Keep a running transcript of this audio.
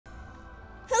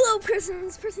Hello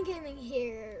persons, Person Gaming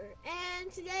here, and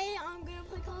today I'm gonna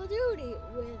play Call of Duty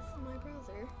with my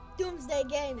brother, Doomsday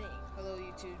Gaming. Hello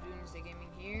YouTube, Doomsday Gaming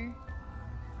here.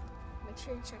 Make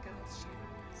sure you check out his channel.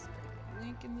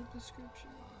 Link in the description.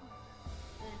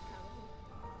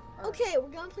 Probably. Okay, we're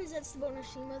gonna play Zetsubou and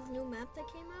Shima, the new map that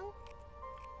came out.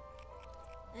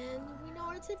 And we know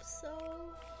our tips, so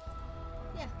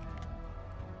yeah.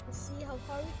 Let's see how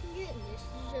far we can get, and this is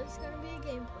just gonna be a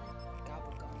gameplay.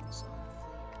 Gobble guns on fleek.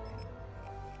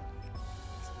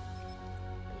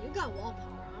 You got wall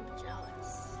power, I'm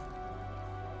jealous.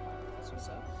 That's what's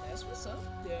up. That's what's up.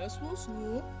 That's what's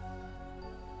up.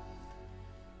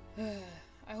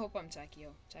 I hope I'm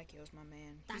Takio. Takio's my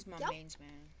man. He's my mains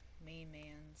man. Main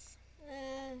mans.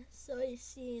 So you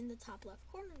see in the top left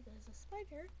corner there's a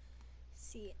spider.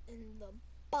 See in the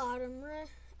bottom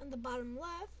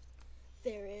left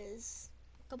there is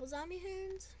a couple zombie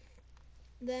hands.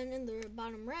 Then in the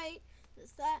bottom right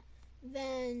there's that.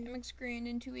 Then MX Grand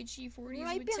and 2 HG40s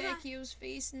right with behind Takio's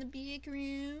face in the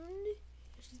background.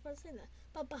 She's about to say that.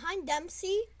 But behind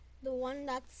Dempsey, the one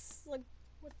that's like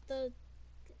with the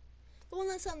one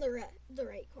that's on the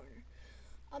right corner.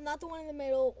 Not the one in the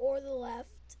middle or the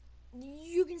left.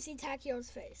 You can see Takio's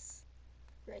face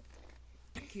right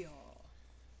there. Takio.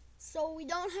 So we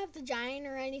don't have the giant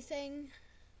or anything.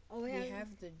 Oh, we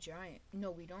have the giant.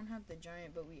 No, we don't have the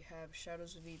giant, but we have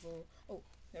Shadows of Evil. Oh,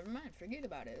 never mind. Forget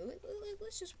about it.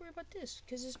 Let's just worry about this,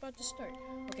 because it's about to start.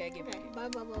 Okay, I give it. Blah,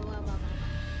 blah, blah, blah, blah.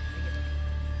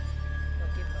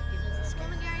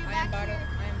 I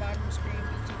am bottom screen,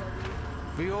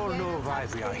 BTW. We all know why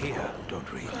we are here, don't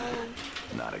we?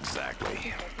 Not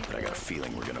exactly, but I got a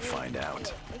feeling we're gonna find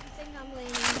out.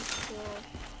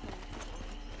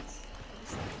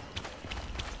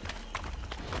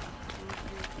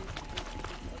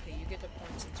 Okay, you get the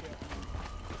points into it.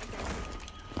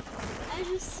 As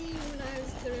you see, when I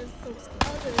was good as those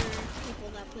other people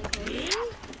that play games.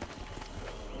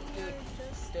 Dude,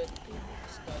 stud.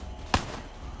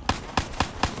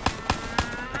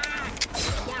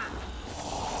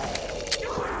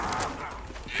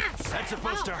 That's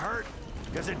supposed to hurt,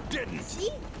 because it didn't.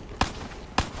 See?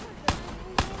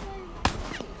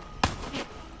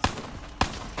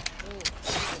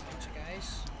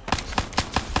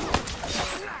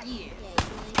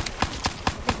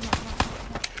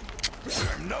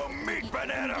 No meat,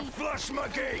 banana, flush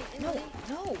monkey! No.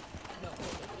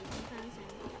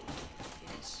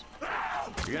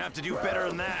 You're gonna have to do better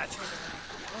than that.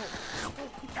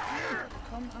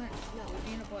 Come on. No, we're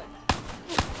being a butt.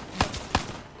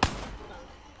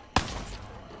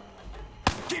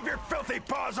 Keep your filthy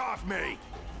paws off me!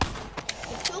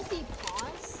 The filthy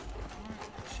paws?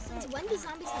 Since when do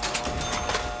zombies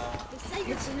have they say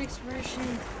it's an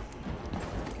expression.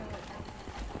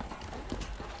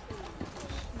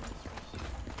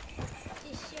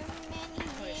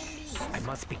 I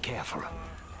must be careful.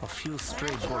 A few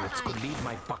stray bullets could leave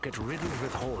my bucket riddled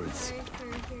with holes.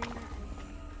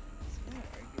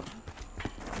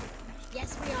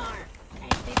 Yes, we are.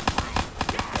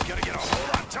 Gotta get a whole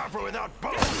lot tougher without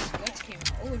bullets.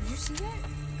 Oh, did you see that?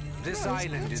 This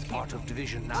island is part of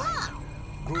Division 9.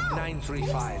 Group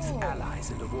 935's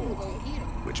allies in the war.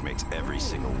 Which makes every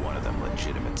single one of them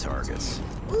legitimate targets.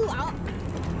 Ooh,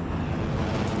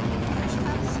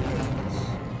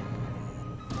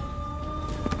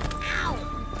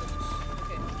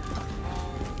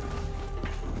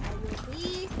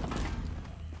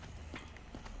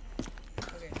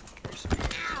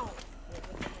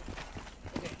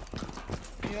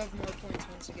 You have more points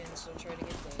once again, so try to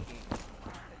get the game.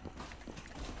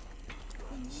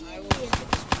 I will.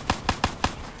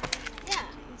 Yeah,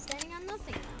 I'm standing on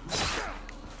nothing now.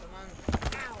 Come on.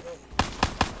 Ow.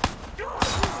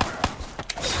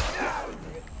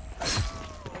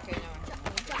 Okay, now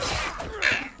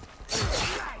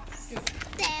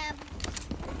Stab.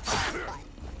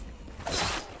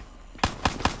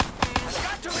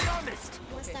 Got to be honest.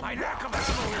 My lack of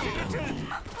ammo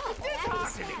is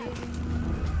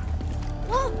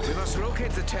We must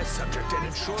locate the test subject and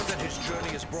ensure that his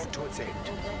journey is brought to its end.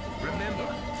 Remember,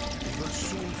 he will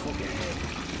soon forget.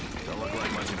 Don't look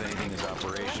like much of anything is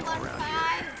operational around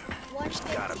here. There's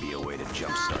gotta be a way to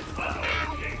jumpstart the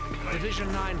power.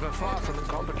 Division 9 were far from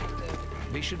incompetent.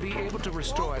 They should be able to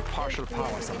restore partial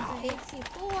power somehow.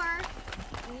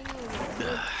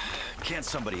 Can't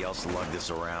somebody else lug this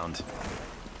around?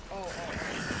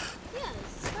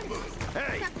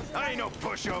 Hey, I ain't no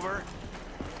pushover.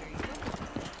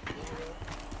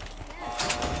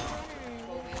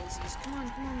 Come on,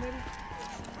 baby.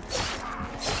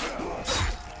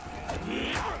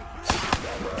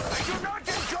 I do not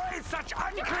enjoy such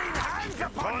unclean hands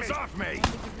upon me! Paws off me!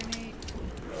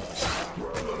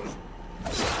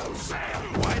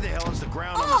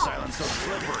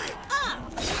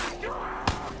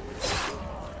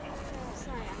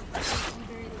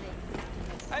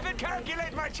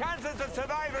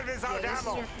 out this is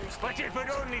ammo, our first but game. it would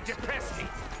only depress me.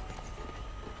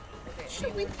 Okay,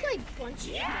 Should we anyway, play bunch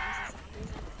of games?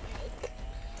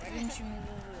 why didn't you move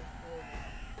over?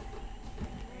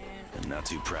 I'm not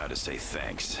too proud to say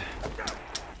thanks.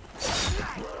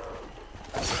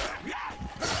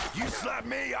 You slap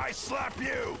me, I slap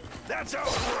you. That's how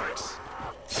it works.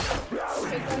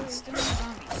 It's too many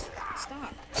zombies.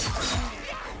 Stop.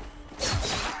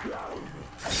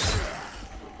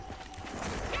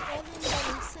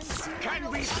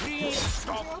 Can we please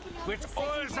stop with all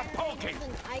the poking?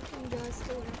 Then I can just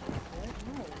do it.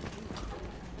 No.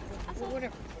 Well,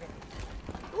 whatever.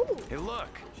 Ooh. Hey, look,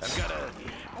 I've got a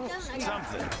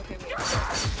something. Okay,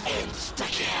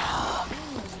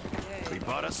 wait. We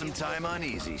bought us some time on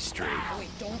Easy Street. Oh, wait,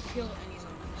 don't kill any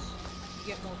zombies. You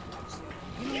get more points.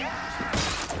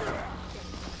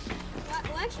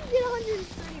 We'll actually get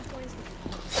 130 points.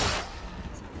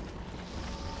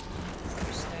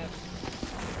 First step.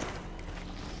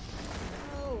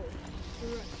 Oh,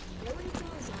 right when you kill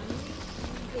a zombie,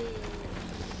 you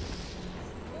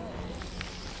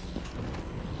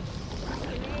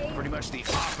get... Pretty much the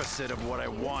opposite of what I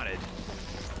wanted.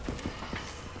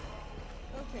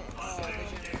 Okay. Oh, the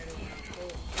generator.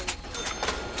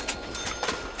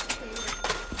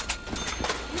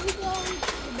 You go into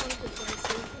the bunker first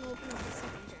so you can open up the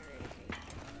second generator.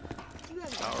 You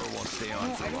have Power won't stay on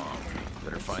for long.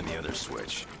 Better find the other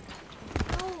switch. the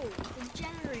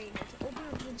generator. To open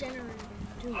up the generator.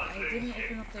 Dude, I didn't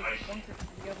open up the bunker,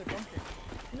 the other bunker.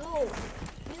 No.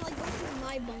 I mean, like, go through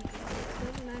my bunker. It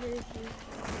doesn't matter if you...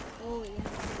 Oh, yeah.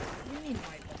 What do you mean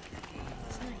my bunker?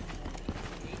 It's not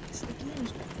it's the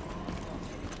game's bunker.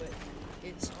 But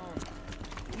it's,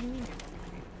 what do you mean your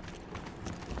bunker?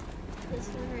 This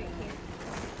one right here.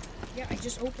 Yeah, I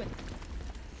just opened.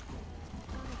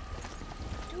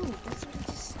 Dude, that's what I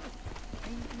just said. Why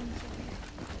are you doing so weird?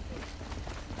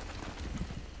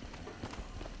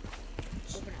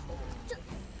 Open it.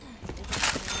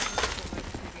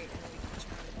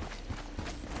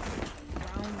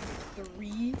 Round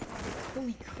 3?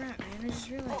 Holy crap, man, I just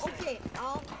realized Oh, okay.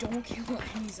 don't kill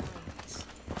any zombies.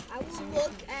 I will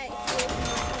look at your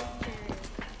generator.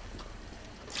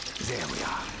 There we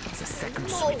are. The second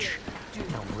No. switch.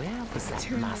 Dude, Now where was that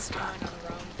turn this master? on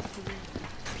round 3.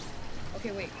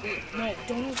 Okay, wait. No,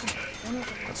 don't open it.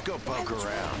 Let's go poke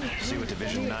around, see what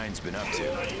Division 9's been up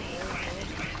to.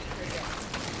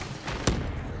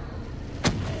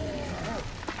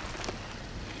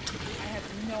 I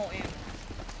have no ammo.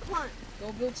 Come on.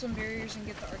 Go build some barriers and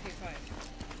get the RK5.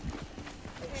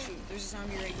 Oh shoot, there's a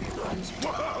zombie right here.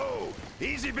 Whoa!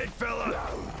 Easy, big fella!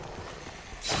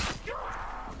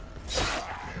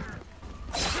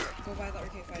 Go buy the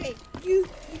RK5. Okay, you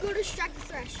go distract the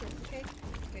Thrasher, okay?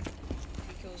 Okay. If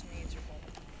he kills me, it's your fault.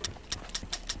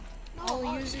 No,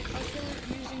 I'll kill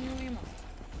it using no ammo.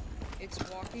 It's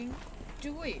walking.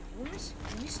 Dude, wait, do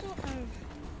we still have...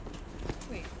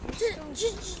 Wait, we're still...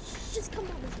 Just come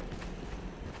over here.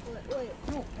 Wait.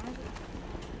 No, not...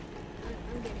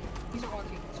 I'm getting it. He's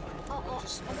walking, it's fine.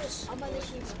 I'll buy the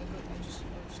Shiva.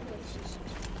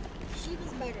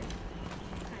 Shiva's better.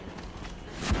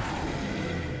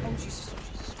 Oh, Jesus.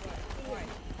 Why?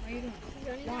 Why are you doing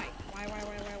You running Why? now?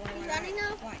 Why? You running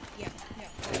now? Why? Yeah.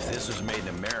 If this was made in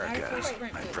America, Not a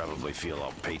sprint, I'd but- probably feel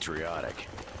all patriotic.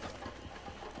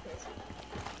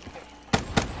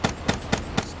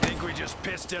 Think we just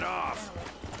pissed it off.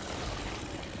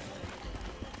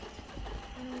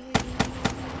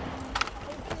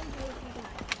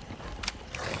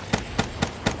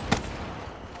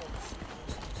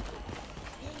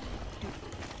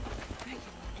 I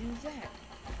can do that.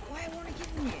 Why I want to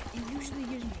give me it? It usually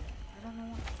gives me it. I don't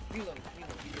know why. Reload.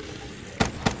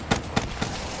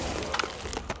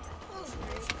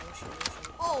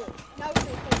 Oh, now we're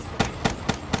going to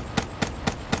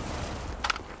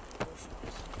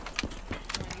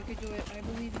Come on, you can do it. I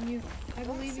believe in you. I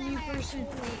believe in you, person.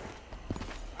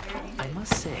 I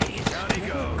must say, it's Down he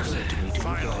goes. good to me to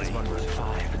Finally. utilize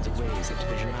 115 in the ways that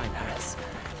Division 9 has.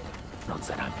 Not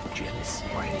that I'm jealous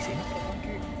or anything. The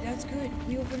bunker. That's good.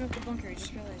 We opened up the bunker. I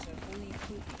just realized that. Holy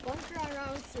poop. bunker on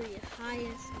round 3,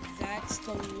 highest. That's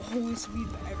the lowest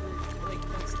we've ever,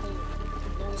 that's the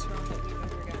lowest round that we've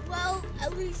ever gotten. Well,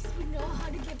 at least we know how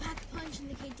to get back a punch in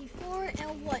the KT4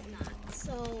 and whatnot.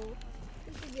 So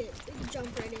we could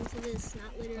jump right into this,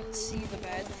 not literally. But see, the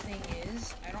bad thing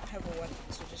is, I don't have a weapon,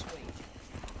 so just wait.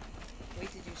 Wait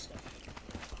to do stuff.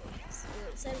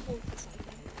 Set hold for something.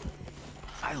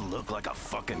 I look like a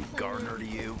fucking gardener to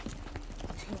you.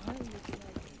 Do I look like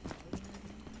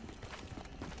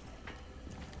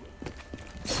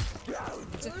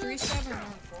it's a 3-7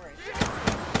 round 4.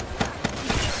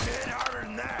 Hit harder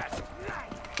than that.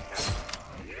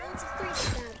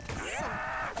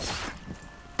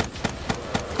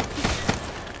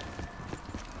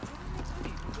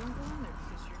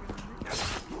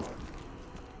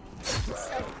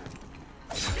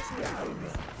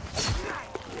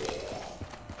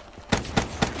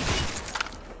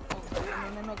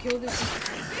 Kill this.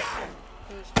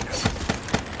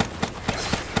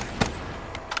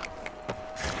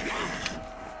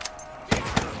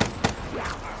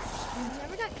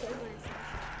 Never got killed when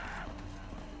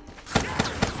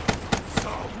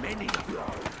So many of you.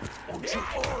 And you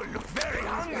all look very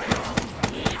hungry.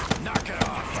 Knock it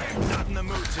off. I am not in the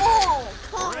mood today. Oh,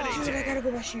 come Ready on. Dude, I gotta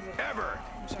go by Shiva. Ever.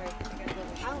 I'm sorry. I gotta go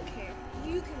by I Shiva. don't care.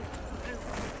 You can. I don't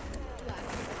care.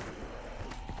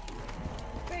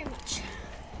 Very much.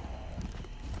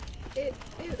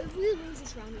 If we lose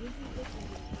this round, we can get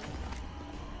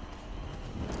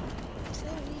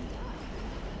until we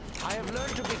die. I have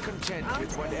learned to be content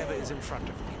with whatever is in front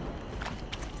of me.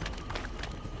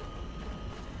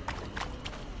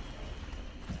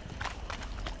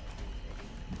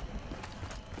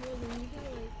 Well, then you can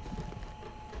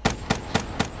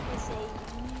let's say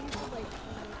you could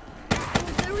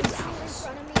if there was two in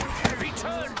front of me and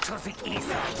Return to the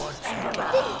ether once more.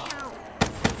 didn't count.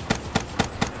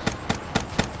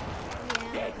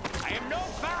 Yeah. I am no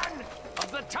fan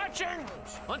of the touching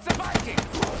and the biting.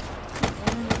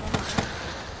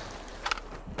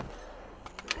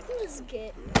 I can just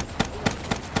get.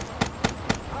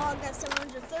 Oh, I got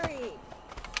 730.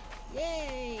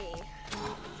 Yay.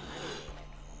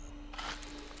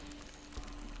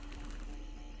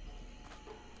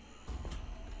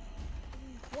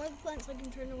 Water the plant so I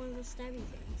can turn to one of those stabby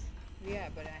things. Yeah,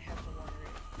 but I have to water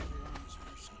it every once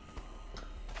first.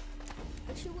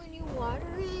 Actually, when you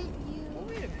water it, you. Oh,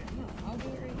 wait a minute. No, I'll do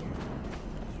it right here.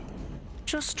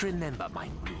 Just remember my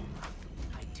room.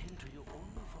 I tend to you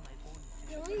only for my own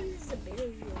It only uses a bit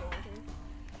of your water.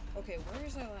 Okay, where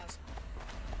is that last one?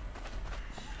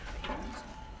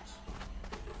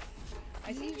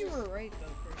 I think you were right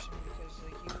though, person, because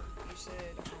like you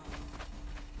said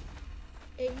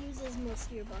It uses most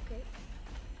of your bucket.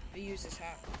 it uses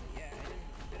half of it. Yeah,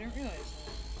 I didn't realize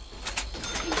that.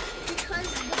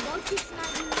 Because the bucket's not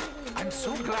usually. I'm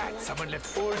so glad someone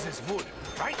left all this wood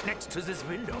right next to this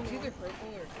window. It's either purple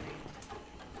or green.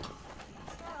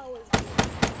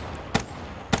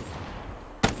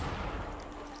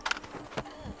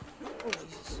 Oh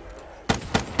Jesus.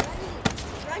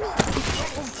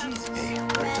 Hey,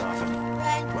 we're Toffin.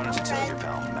 Why don't you tell your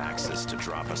pal Maxis to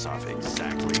drop us off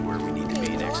exactly where we need to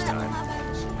be next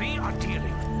time? We are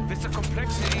dealing with the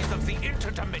complexities of the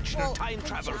interdimensional time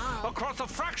travel across a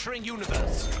fracturing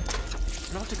universe.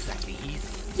 Not exactly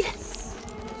easy. Yes.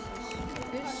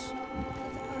 This.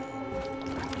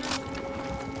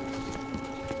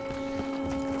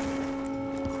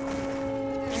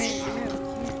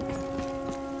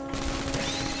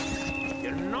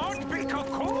 You're not be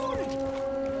cocoon.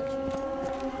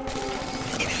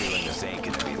 I'm feeling this ain't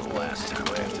gonna be the last time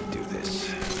I have to do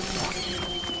this.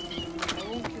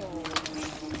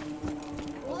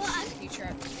 Well, He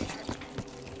trapped.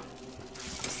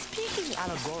 Speaking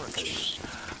allegorically,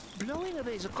 blowing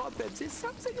away the cobwebs is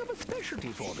something of a specialty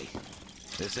for me.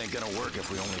 This ain't gonna work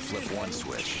if we only flip one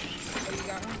switch. Oh, you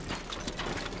got one?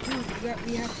 Dude,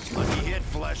 we have to. Lucky hit,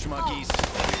 flesh monkeys.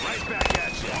 Right back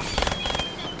at you.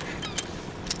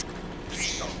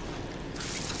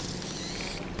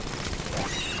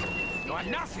 You are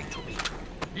nothing to me.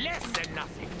 Less than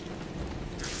nothing.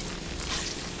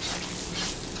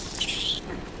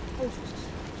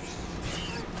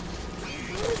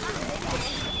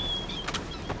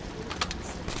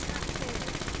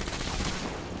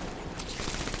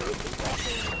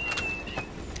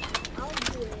 I'll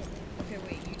do it. Okay,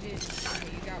 wait, you did. Okay,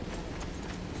 you got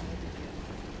one.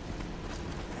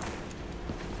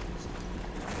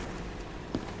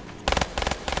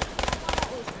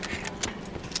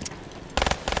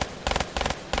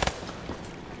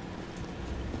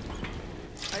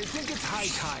 I think it's high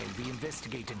time we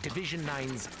investigated Division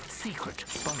 9's secret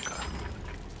bunker.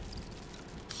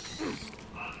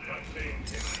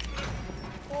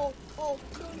 Oh, No.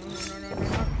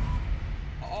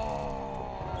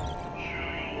 Oh.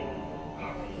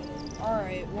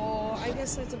 Alright, well, I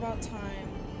guess that's about time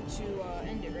to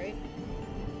end it, right?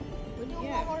 we're doing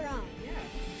Yeah. one more round.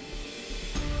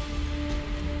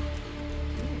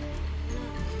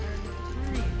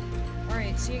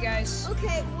 Alright, see you guys.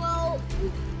 Okay, well,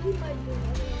 we might do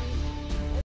another one.